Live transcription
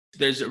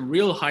There's a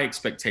real high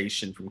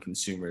expectation from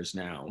consumers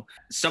now.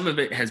 Some of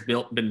it has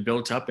been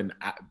built up and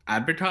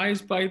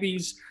advertised by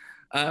these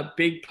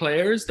big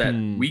players that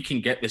Hmm. we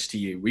can get this to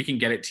you, we can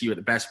get it to you at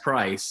the best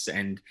price,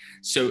 and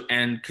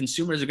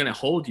consumers are going to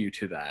hold you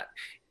to that,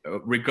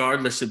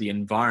 regardless of the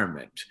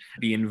environment.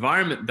 The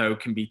environment, though,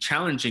 can be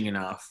challenging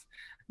enough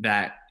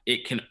that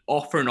it can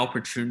offer an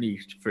opportunity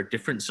for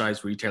different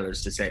size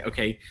retailers to say,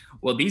 okay,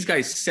 well, these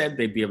guys said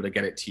they'd be able to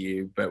get it to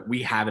you, but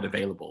we have it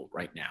available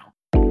right now.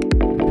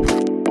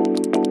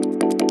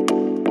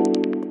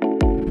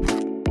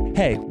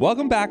 Hey,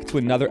 welcome back to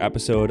another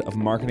episode of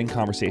Marketing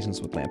Conversations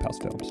with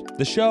Lamphouse Films,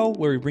 the show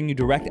where we bring you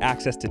direct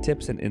access to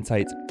tips and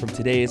insights from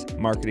today's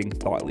marketing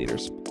thought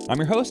leaders. I'm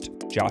your host,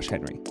 Josh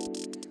Henry.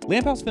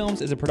 Lamphouse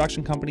Films is a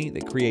production company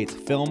that creates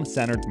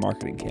film-centered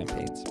marketing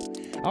campaigns.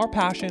 Our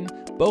passion,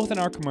 both in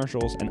our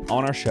commercials and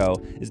on our show,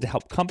 is to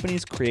help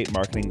companies create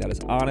marketing that is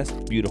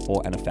honest,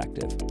 beautiful, and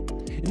effective.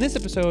 In this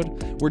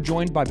episode, we're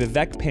joined by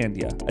Vivek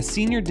Pandya, a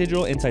senior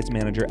digital insights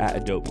manager at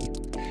Adobe.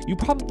 You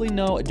probably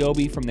know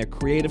Adobe from their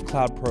creative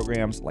cloud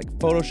programs like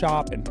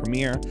Photoshop and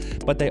Premiere,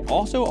 but they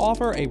also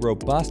offer a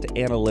robust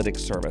analytics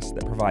service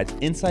that provides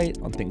insight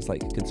on things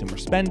like consumer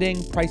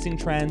spending, pricing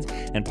trends,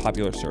 and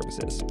popular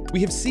services.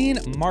 We have seen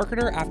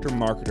marketer after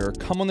marketer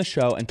come on the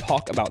show and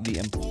talk about the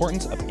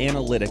importance of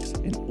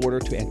analytics in order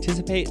to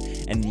anticipate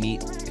and meet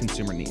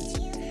consumer needs.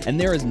 And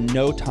there is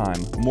no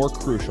time more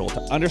crucial to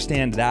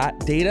understand that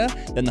data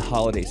than the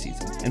holiday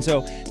season. And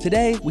so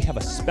today we have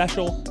a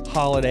special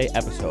holiday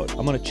episode.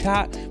 I'm going to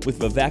chat with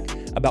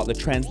Vivek about the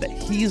trends that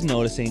he's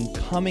noticing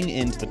coming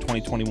into the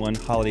 2021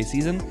 holiday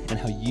season and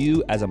how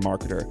you as a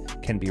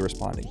marketer can be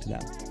responding to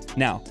them.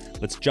 Now,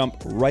 let's jump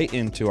right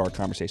into our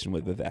conversation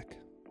with Vivek.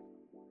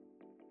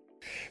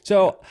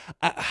 So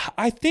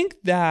I think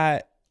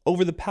that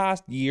over the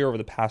past year, over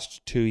the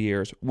past 2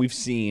 years, we've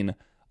seen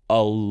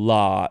a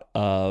lot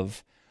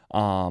of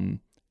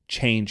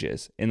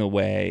changes in the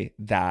way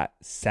that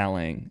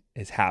selling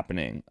is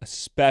happening,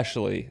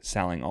 especially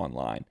selling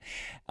online.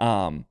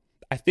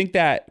 I think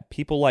that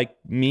people like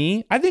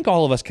me, I think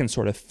all of us can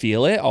sort of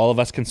feel it. All of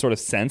us can sort of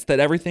sense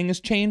that everything is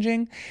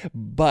changing.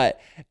 But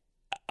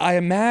I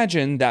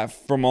imagine that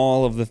from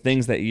all of the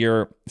things that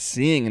you're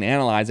seeing and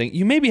analyzing,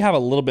 you maybe have a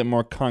little bit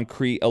more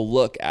concrete a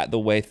look at the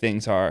way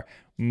things are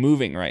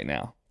moving right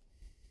now.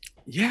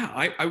 Yeah,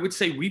 I would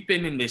say we've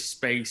been in this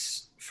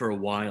space for a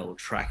while,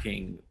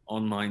 tracking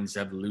online's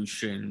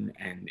evolution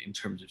and in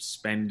terms of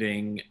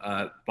spending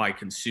by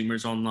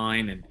consumers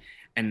online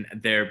and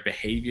their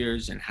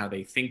behaviors and how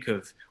they think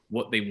of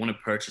what they want to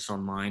purchase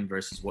online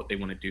versus what they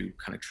want to do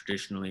kind of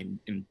traditionally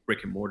in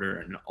brick and mortar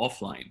and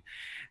offline.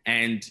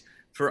 And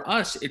for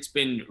us, it's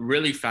been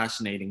really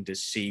fascinating to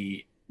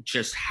see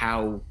just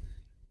how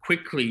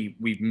quickly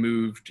we've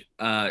moved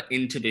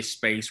into this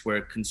space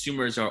where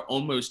consumers are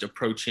almost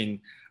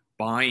approaching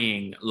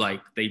buying like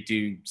they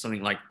do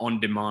something like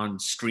on-demand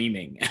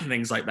streaming and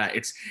things like that.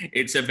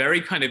 It's a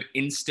very kind of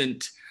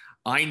instant.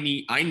 I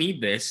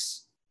need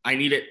this. I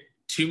need it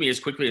to me as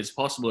quickly as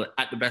possible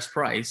at the best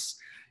price.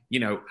 You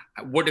know,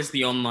 what does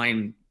the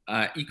online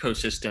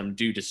ecosystem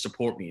do to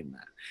support me in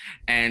that?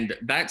 And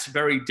that's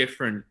very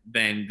different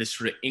than this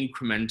sort of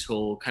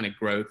incremental kind of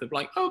growth of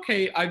like,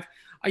 okay, I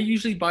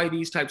usually buy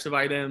these types of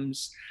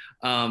items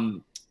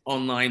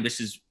online. This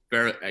is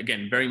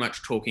very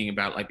much talking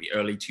about like the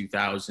early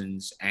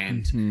 2000s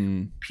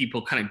and people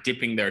kind of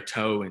dipping their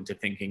toe into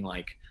thinking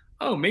like,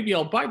 oh, maybe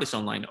I'll buy this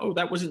online. Oh,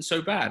 that wasn't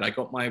so bad. I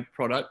got my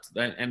product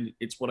and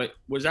it's what it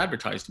was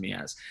advertised to me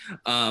as.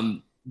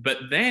 But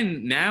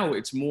then now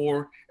it's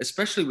more,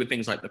 especially with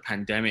things like the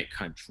pandemic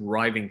kind of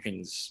driving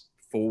things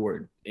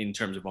forward in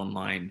terms of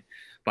online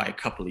by a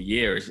couple of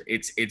years.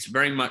 It's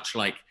very much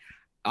like,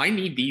 I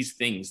need these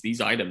things, these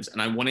items, and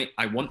I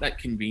want that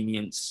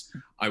convenience.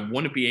 I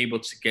want to be able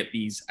to get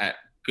these at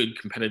good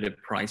competitive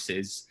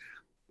prices.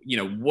 You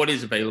know, what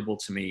is available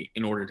to me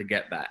in order to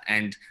get that?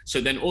 And so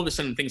then all of a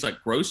sudden things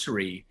like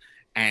grocery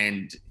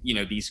and, you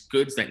know, these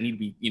goods that need to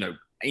be, you know,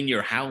 in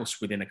your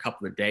house within a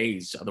couple of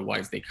days,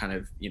 otherwise they kind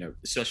of, you know,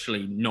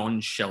 especially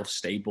non-shelf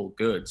stable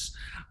goods,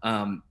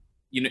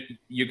 you know,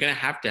 you're going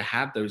to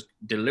have those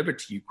delivered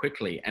to you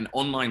quickly. And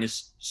online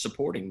is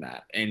supporting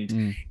that.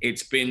 And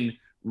it's been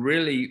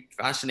really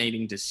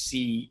fascinating to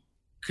see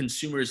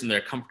consumers and their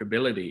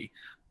comfortability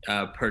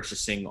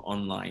purchasing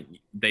online.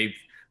 They've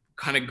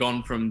kind of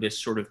gone from this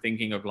sort of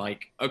thinking of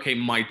like, okay,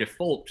 my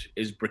default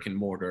is brick and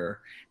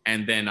mortar,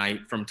 and then I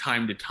from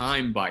time to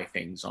time buy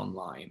things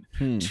online,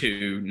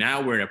 to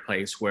now we're in a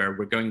place where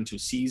we're going into a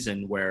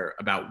season where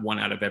about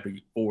 $1 out of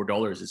every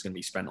 $4 is going to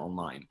be spent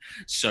online.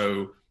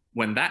 So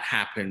when that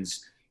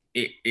happens,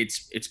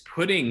 it's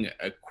putting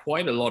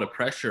quite a lot of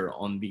pressure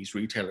on these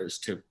retailers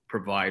to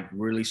provide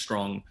really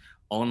strong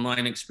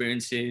online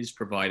experiences,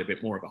 provide a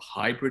bit more of a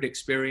hybrid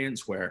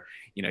experience where,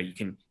 you know, you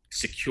can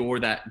secure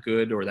that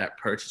good or that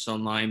purchase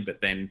online, but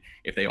then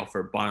if they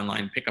offer buy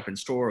online, pick up in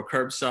store or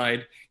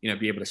curbside, you know,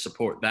 be able to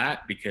support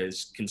that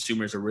because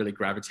consumers are really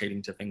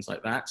gravitating to things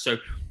like that. So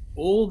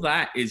all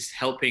that is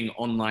helping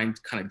online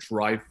kind of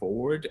drive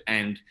forward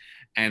and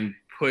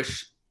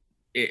push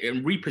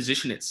and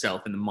reposition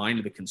itself in the mind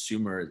of the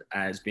consumer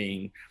as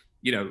being,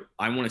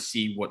 I want to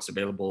see what's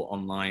available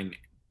online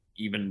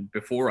even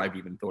before I've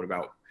even thought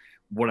about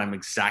what I'm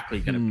exactly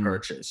going to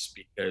purchase,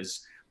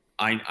 because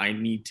I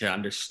need to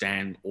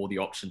understand all the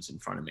options in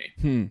front of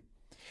me.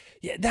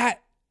 Yeah,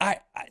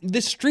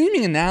 the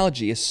streaming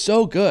analogy is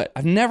so good.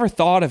 I've never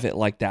thought of it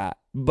like that,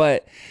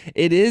 but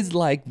it is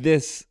like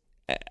this,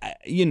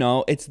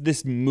 it's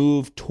this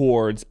move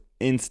towards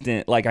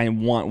instant. Like I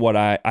want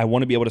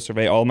to be able to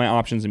survey all my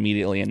options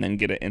immediately and then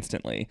get it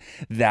instantly.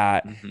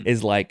 That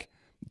is like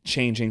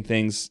changing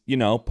things,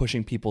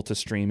 pushing people to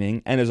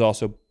streaming, and is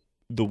also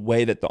the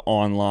way that the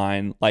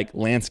online like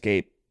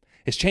landscape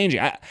is changing.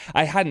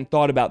 I hadn't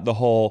thought about the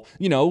whole,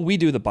 we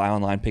do the buy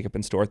online, pick up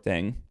in store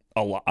thing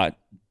a lot.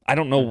 I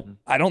don't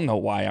know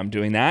why I'm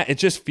doing that. It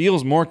just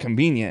feels more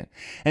convenient.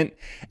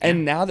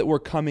 And now that we're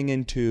coming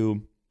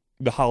into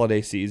the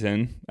holiday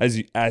season,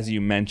 as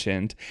you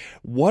mentioned,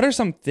 what are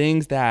some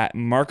things that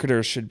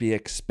marketers should be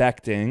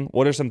expecting?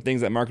 What are some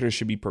things that marketers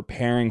should be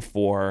preparing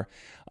for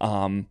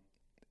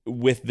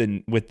with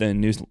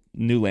the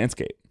new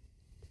landscape?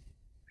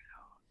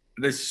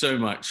 There's so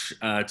much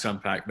to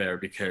unpack there,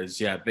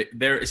 because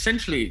they're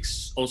essentially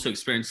also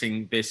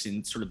experiencing this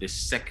in sort of this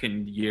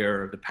second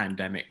year of the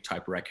pandemic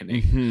type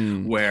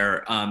reckoning,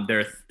 where there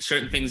are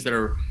certain things that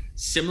are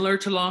similar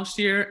to last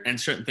year and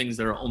certain things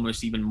that are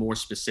almost even more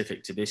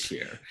specific to this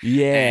year.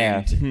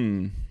 Yeah.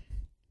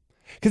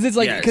 Because it's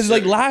like,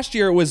 like last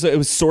year it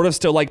was sort of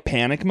still like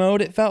panic mode.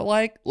 It felt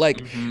like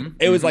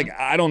it was like,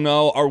 I don't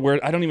know,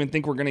 I don't even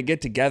think we're gonna get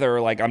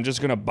together. Like I'm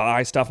just gonna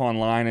buy stuff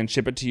online and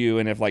ship it to you,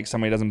 and if like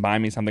somebody doesn't buy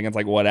me something, it's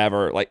like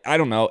whatever. Like I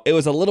don't know. It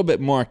was a little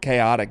bit more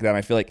chaotic than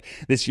I feel like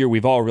this year.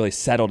 We've all really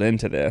settled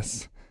into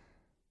this.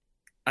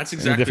 That's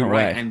exactly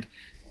right. Way.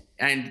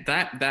 And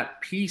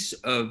that piece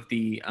of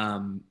the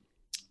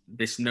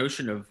this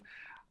notion of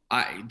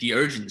the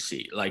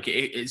urgency, like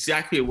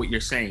exactly what you're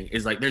saying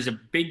is like, there's a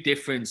big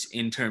difference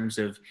in terms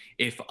of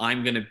if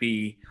I'm going to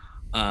be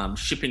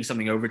shipping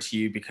something over to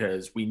you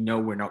because we know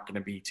we're not going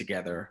to be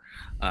together,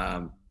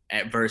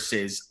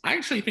 versus I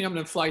actually think I'm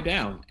going to fly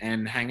down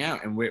and hang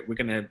out, and we're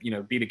going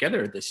to, be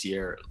together this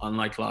year,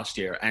 unlike last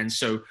year. And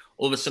so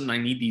all of a sudden I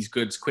need these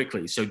goods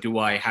quickly. So do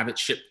I have it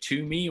shipped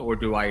to me, or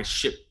do I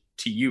ship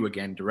to you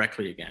again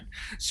directly again?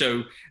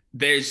 So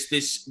there's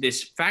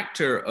this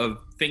factor of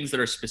things that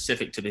are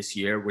specific to this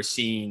year. We're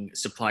seeing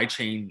supply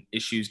chain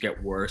issues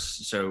get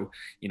worse. So,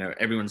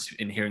 everyone's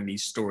been hearing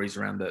these stories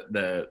around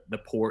the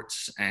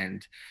ports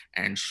and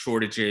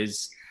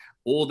shortages.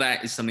 All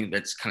that is something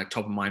that's kind of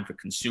top of mind for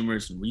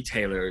consumers and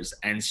retailers.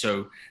 And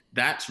so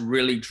that's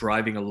really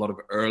driving a lot of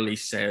early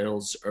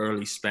sales,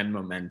 early spend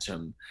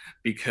momentum,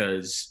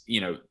 because,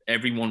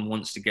 everyone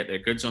wants to get their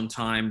goods on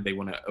time. They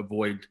want to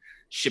avoid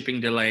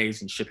shipping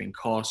delays and shipping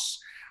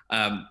costs.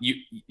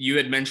 You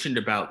had mentioned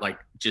about like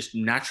just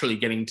naturally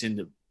getting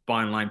into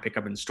buy online, pick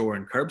up in store,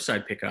 and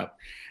curbside pickup.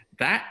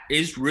 That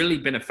is really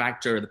been a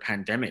factor of the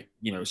pandemic,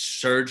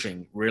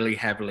 surging really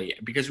heavily,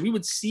 because we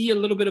would see a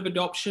little bit of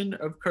adoption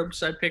of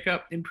curbside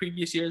pickup in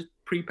previous years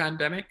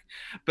pre-pandemic.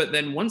 But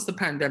then once the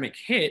pandemic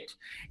hit,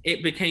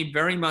 it became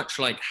very much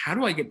like, how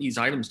do I get these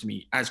items to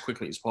me as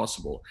quickly as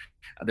possible?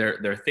 There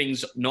are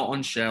things not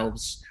on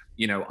shelves.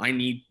 I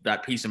need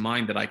that peace of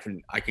mind that I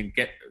can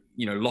get,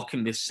 lock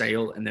in this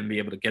sale and then be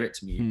able to get it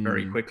to me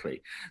very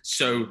quickly.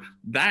 So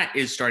that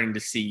is starting to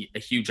see a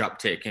huge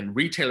uptick, and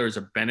retailers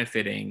are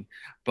benefiting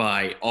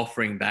by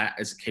offering that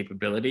as a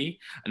capability.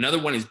 Another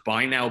one is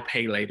buy now,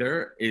 pay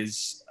later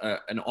is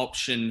an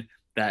option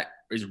that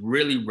is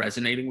really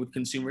resonating with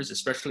consumers,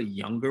 especially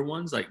younger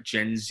ones like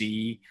Gen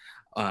Z,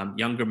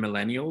 younger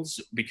millennials,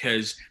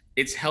 because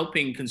it's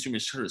helping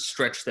consumers sort of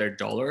stretch their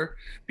dollar,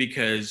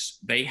 because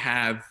they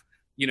have,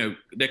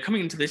 they're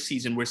coming into this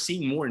season, we're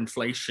seeing more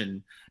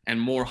inflation and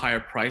more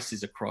higher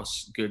prices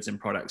across goods and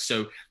products.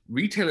 So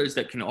retailers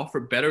that can offer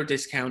better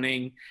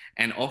discounting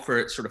and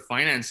offer sort of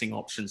financing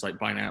options like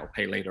buy now,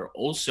 pay later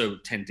also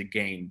tend to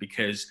gain,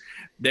 because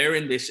they're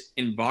in this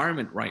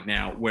environment right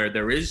now where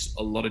there is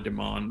a lot of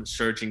demand,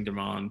 surging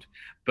demand,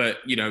 but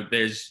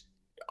there's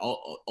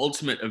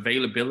ultimate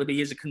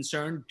availability is a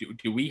concern.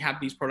 Do we have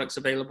these products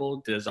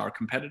available? Does our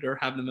competitor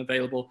have them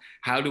available?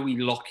 How do we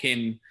lock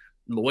in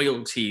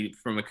loyalty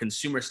from a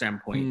consumer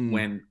standpoint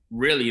when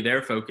really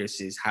their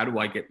focus is, how do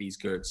I get these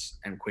goods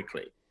and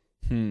quickly?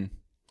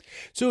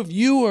 So if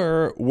you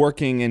were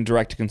working in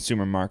direct to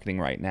consumer marketing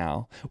right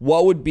now,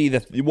 what would be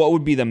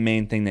the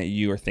main thing that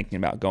you are thinking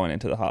about going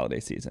into the holiday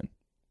season?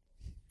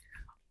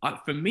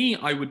 For me,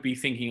 I would be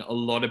thinking a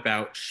lot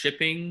about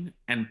shipping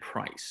and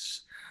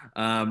price.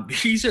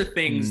 These are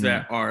things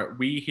that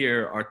we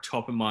hear are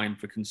top of mind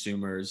for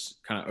consumers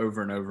kind of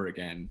over and over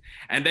again.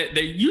 And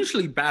they're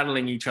usually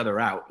battling each other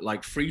out.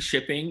 Like free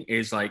shipping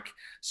is like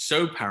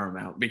so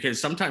paramount, because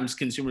sometimes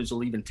consumers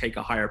will even take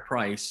a higher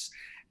price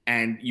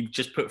and you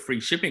just put free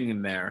shipping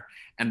in there,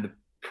 and the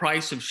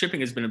price of shipping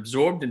has been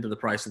absorbed into the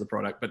price of the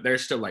product, but they're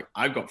still like,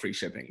 I've got free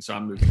shipping, so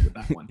I'm moving with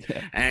that one.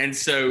 And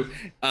so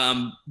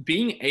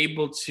being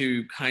able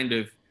to kind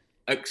of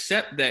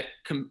accept that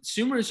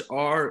consumers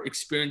are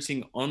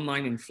experiencing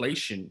online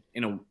inflation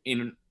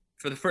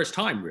for the first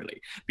time,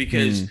 really,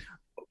 because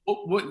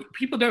what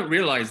people don't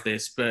realize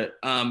this, but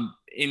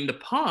in the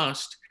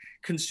past,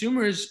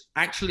 consumers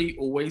actually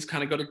always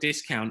kind of got a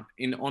discount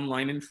in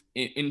online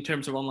in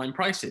terms of online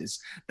prices.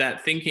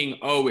 That thinking,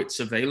 oh, it's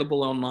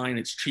available online,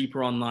 it's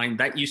cheaper online.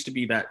 That used to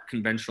be that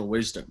conventional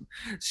wisdom.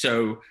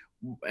 So,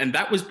 and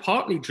that was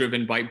partly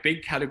driven by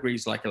big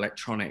categories like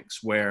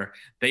electronics, where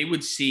they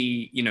would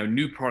see,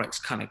 new products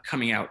kind of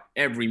coming out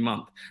every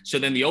month. So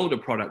then the older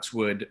products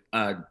would,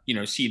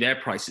 see their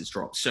prices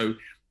drop. So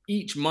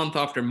each month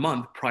after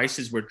month,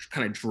 prices were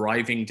kind of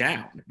driving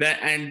down.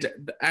 And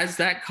as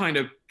that kind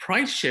of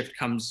price shift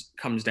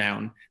comes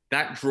down,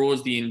 that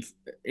draws the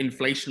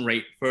inflation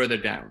rate further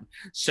down.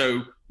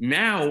 So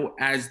now,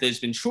 as there's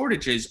been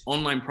shortages,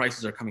 online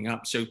prices are coming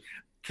up. So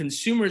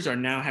consumers are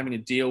now having to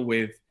deal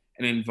with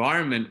an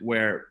environment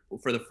where,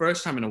 for the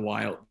first time in a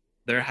while,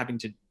 they're having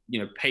to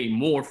pay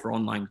more for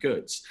online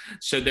goods.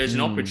 So there's an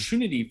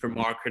opportunity for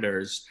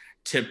marketers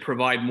to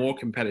provide more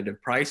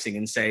competitive pricing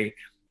and say,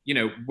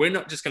 we're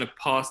not just going to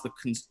pass the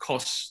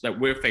costs that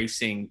we're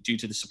facing due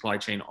to the supply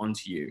chain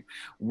onto you.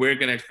 We're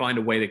going to find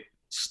a way to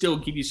still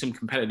give you some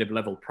competitive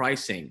level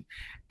pricing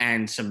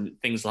and some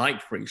things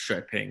like free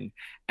shipping.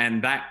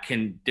 And that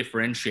can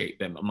differentiate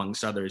them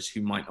amongst others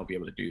who might not be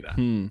able to do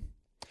that.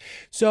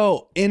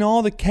 So in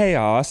all the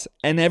chaos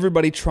and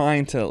everybody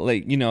trying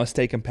to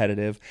stay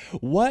competitive,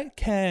 what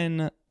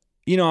can,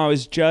 there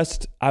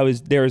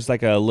was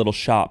like a little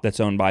shop that's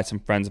owned by some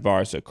friends of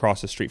ours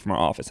across the street from our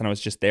office. And I was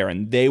just there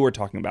and they were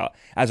talking about,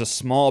 as a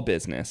small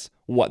business,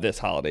 what this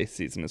holiday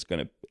season is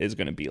going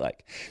to be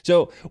like.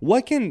 So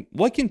what can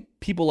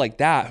people like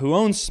that who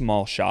own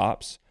small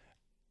shops,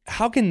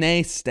 how can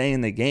they stay in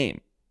the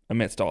game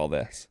amidst all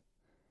this?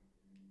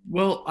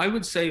 Well, I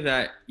would say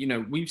that,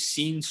 we've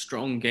seen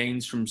strong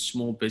gains from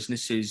small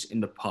businesses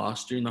in the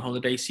past during the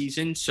holiday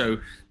season. So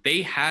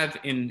they have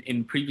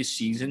in previous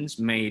seasons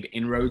made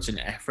inroads and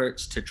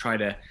efforts to try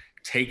to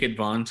take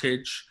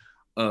advantage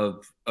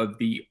of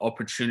the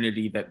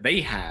opportunity that they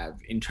have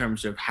in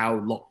terms of how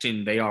locked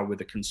in they are with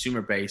the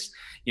consumer base.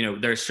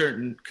 There are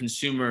certain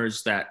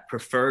consumers that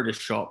prefer to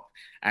shop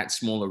at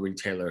smaller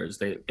retailers.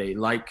 They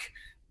like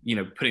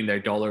putting their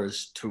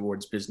dollars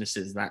towards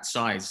businesses that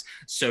size.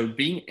 So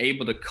being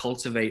able to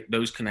cultivate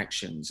those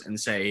connections and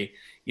say,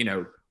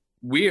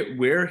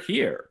 we're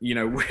here,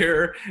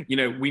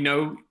 we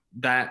know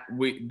that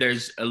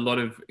there's a lot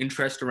of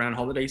interest around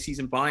holiday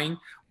season buying.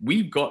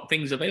 We've got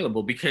things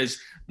available, because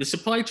the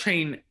supply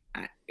chain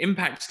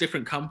impacts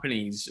different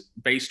companies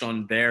based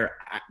on their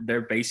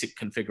basic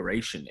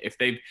configuration. If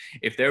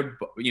they're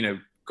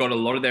got a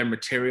lot of their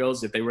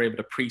materials, if they were able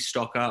to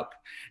pre-stock up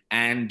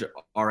and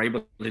are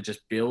able to just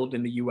build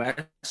in the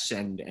US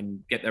and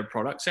get their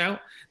products out,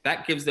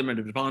 that gives them an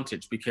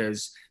advantage,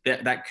 because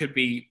that could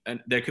be,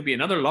 there could be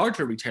another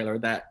larger retailer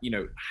that,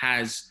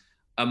 has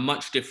a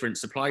much different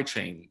supply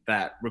chain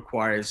that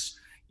requires,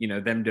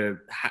 them to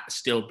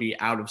still be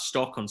out of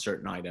stock on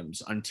certain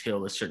items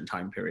until a certain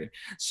time period.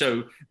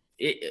 So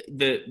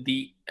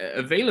the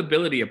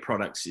availability of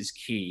products is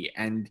key.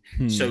 And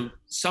so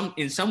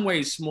in some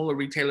ways, smaller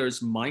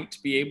retailers might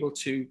be able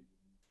to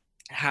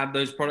have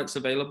those products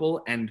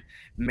available and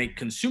make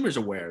consumers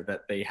aware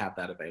that they have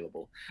that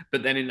available.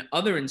 But then in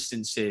other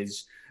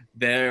instances,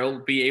 they'll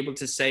be able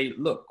to say,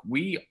 look,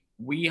 we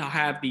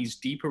have these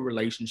deeper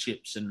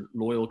relationships and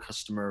loyal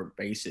customer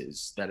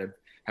bases that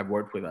have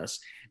worked with us.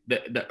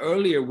 The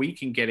earlier we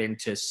can get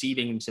into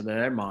seeding into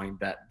their mind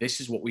that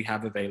this is what we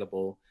have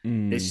available,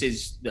 this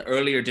is the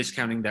earlier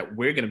discounting that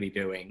we're going to be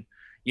doing,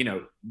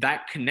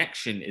 that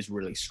connection is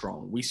really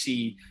strong. We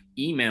see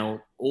email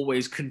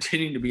always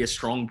continuing to be a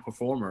strong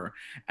performer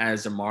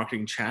as a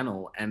marketing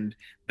channel, and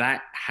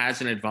that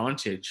has an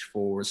advantage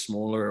for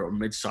smaller or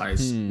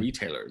mid-sized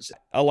retailers.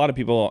 A lot of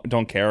people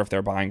don't care if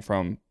they're buying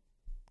from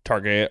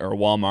Target or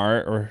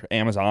Walmart or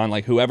Amazon,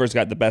 like whoever's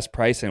got the best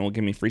price and will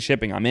give me free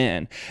shipping, I'm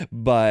in.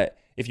 But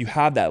if you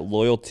have that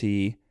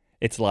loyalty,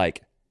 it's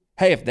like,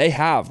 hey, if they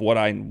have what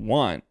I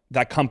want,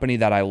 that company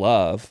that I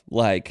love,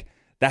 like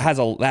that has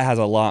a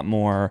lot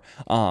more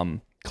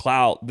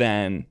clout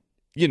than,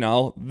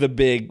 the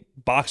big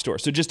box store.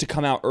 So just to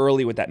come out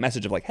early with that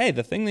message of like, hey,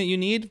 the thing that you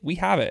need, we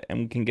have it and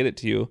we can get it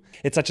to you.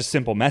 It's such a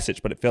simple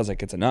message, but it feels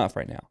like it's enough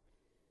right now.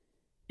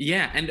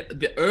 Yeah, and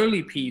the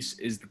early piece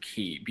is the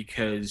key,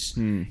 because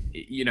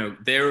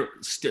they're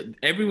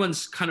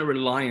everyone's kind of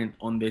reliant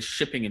on this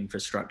shipping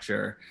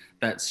infrastructure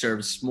that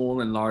serves small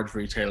and large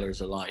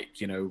retailers alike.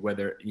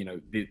 Whether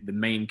the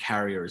main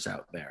carriers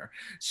out there.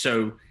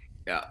 So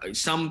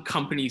some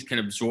companies can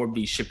absorb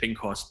these shipping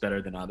costs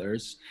better than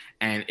others,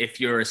 and if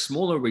you're a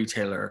smaller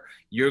retailer,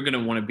 you're going to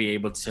want to be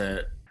able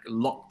to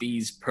lock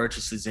these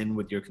purchases in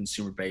with your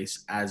consumer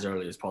base as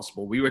early as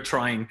possible. We were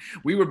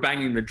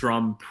banging the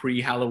drum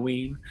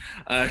pre-Halloween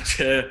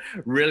to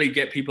really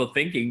get people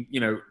thinking,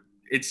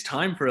 it's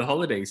time for a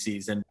holiday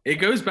season. It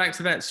goes back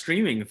to that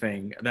streaming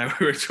thing that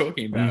we were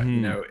talking about,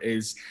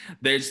 is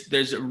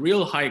there's a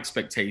real high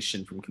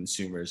expectation from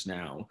consumers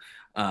now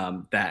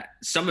that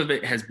some of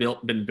it has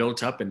been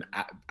built up and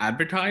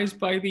advertised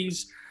by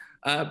these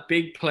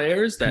big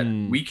players that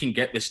we can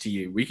get this to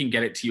you, we can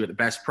get it to you at the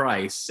best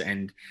price,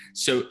 and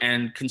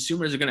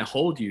consumers are going to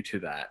hold you to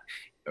that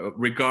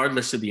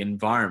regardless of the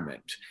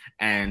environment.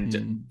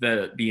 And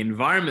the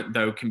environment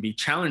though can be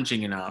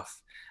challenging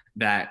enough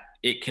that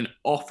it can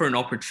offer an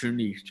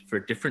opportunity for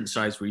different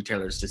size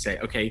retailers to say,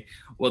 okay,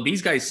 well,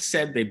 these guys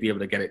said they'd be able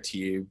to get it to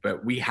you,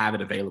 but we have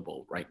it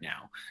available right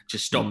now.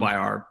 Just stop by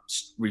our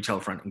retail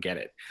front and get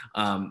it.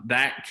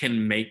 That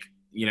can make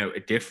a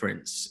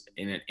difference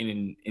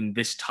in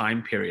this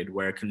time period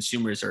where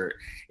consumers are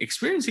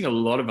experiencing a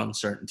lot of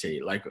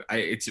uncertainty. Like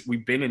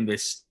we've been in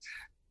this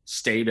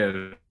state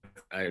of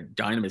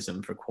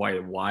dynamism for quite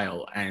a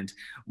while. And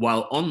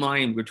while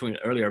online, we were talking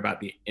earlier about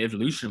the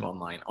evolution of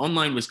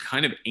online was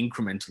kind of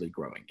incrementally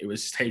growing. It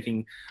was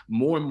taking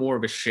more and more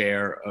of a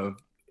share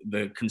of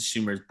the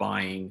consumers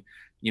buying,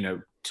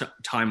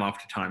 time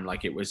after time.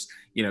 Like it was,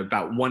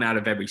 about 1 out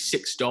of every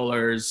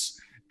 $6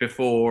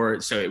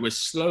 before. So it was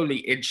slowly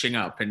inching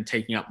up and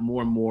taking up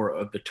more and more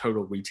of the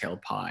total retail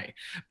pie.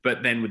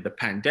 But then with the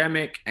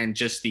pandemic and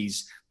just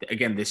this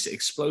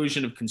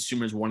explosion of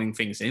consumers wanting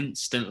things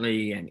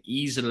instantly and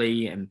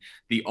easily, and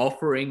the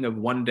offering of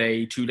 1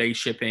 day, 2 day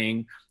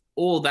shipping,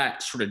 all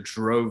that sort of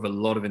drove a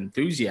lot of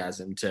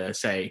enthusiasm to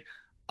say,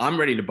 I'm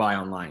ready to buy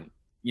online.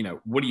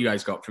 What do you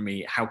guys got for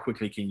me? How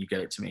quickly can you get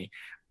it to me?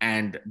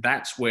 And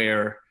that's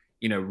where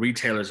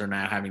retailers are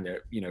now having to,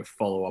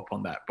 follow up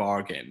on that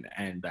bargain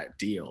and that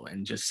deal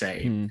and just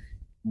say,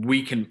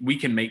 we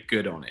can make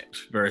good on it,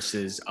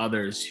 versus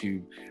others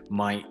who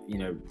might,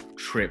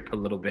 trip a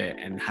little bit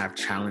and have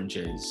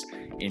challenges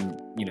in,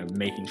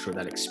 making sure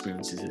that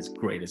experience is as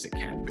great as it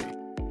can be.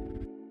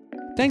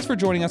 Thanks for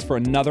joining us for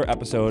another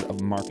episode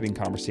of Marketing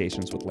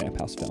Conversations with Lamp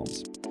House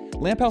Films.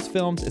 Lamp House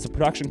Films is a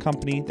production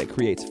company that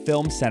creates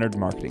film-centered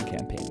marketing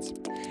campaigns.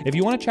 If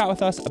you want to chat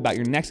with us about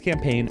your next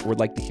campaign or would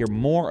like to hear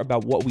more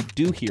about what we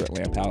do here at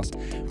Lamp House,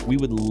 we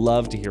would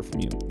love to hear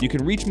from you. You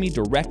can reach me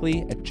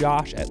directly at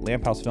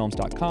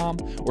josh@lamphousefilms.com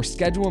or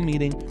schedule a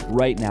meeting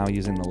right now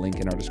using the link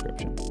in our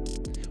description.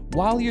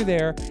 While you're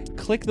there,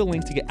 click the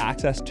link to get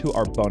access to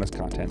our bonus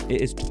content.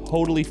 It is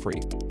totally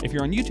free. If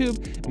you're on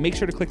YouTube, make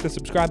sure to click the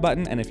subscribe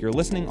button, and if you're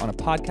listening on a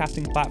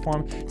podcasting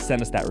platform,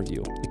 send us that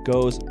review. It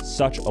goes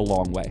such a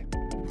long way.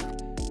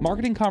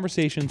 Marketing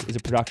Conversations is a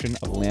production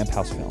of Lamp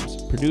House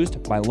Films,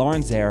 produced by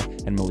Lauren Zaire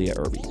and Malia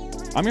Irby.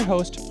 I'm your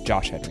host,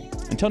 Josh Henry.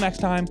 Until next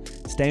time,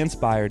 stay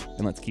inspired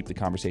and let's keep the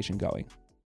conversation going.